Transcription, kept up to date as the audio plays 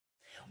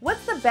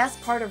the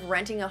best part of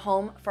renting a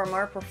home from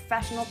our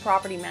professional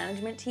property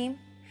management team?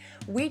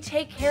 We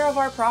take care of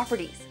our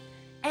properties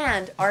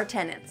and our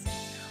tenants.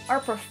 Our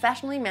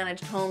professionally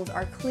managed homes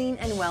are clean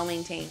and well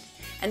maintained.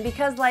 And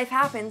because life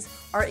happens,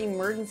 our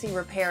emergency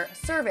repair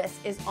service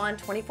is on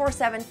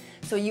 24/7,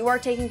 so you are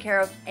taken care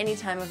of any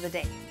time of the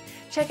day.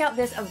 Check out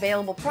this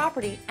available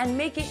property and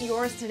make it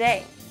yours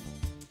today.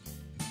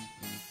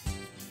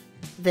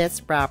 This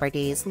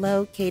property is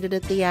located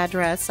at the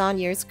address on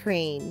your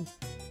screen.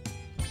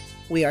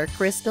 We are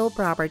Krystle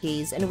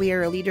Properties and we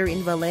are a leader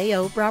in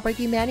Vallejo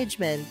property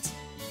management.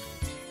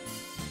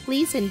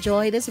 Please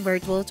enjoy this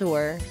virtual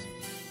tour.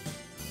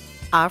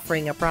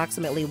 Offering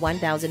approximately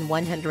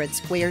 1,100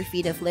 square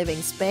feet of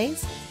living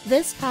space,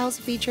 this house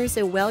features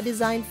a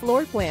well-designed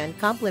floor plan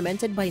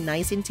complemented by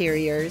nice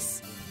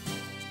interiors.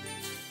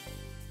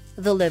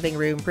 The living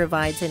room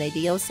provides an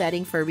ideal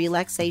setting for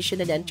relaxation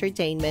and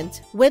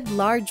entertainment, with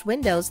large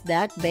windows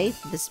that bathe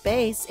the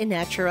space in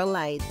natural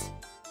light.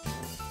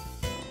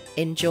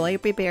 Enjoy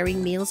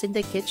preparing meals in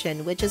the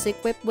kitchen, which is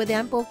equipped with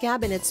ample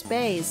cabinet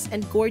space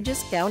and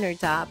gorgeous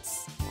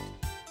countertops.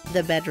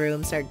 The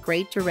bedrooms are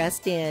great to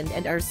rest in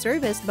and are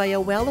serviced by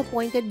a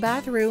well-appointed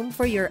bathroom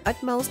for your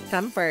utmost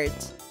comfort.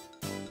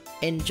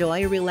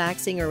 Enjoy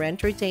relaxing or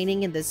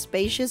entertaining in the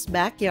spacious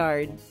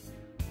backyard.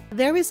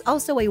 There is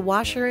also a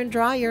washer and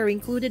dryer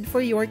included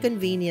for your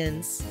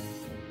convenience.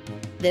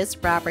 This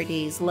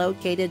property is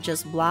located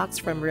just blocks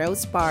from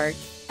Rose Park,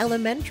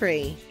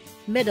 Elementary,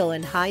 Middle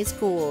and High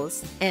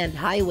Schools, and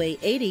Highway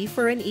 80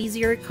 for an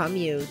easier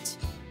commute.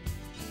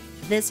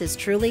 This is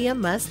truly a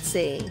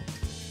must-see.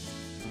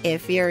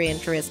 If you're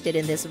interested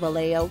in this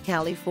Vallejo,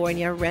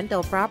 California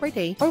rental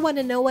property or want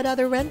to know what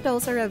other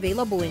rentals are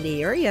available in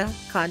the area,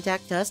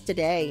 contact us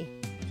today.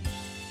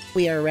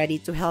 We are ready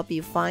to help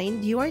you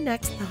find your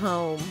next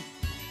home.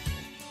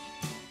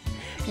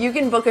 You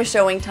can book a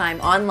showing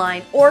time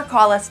online or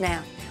call us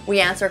now. We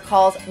answer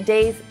calls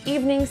days,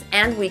 evenings,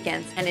 and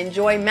weekends and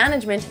enjoy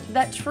management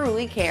that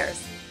truly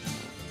cares.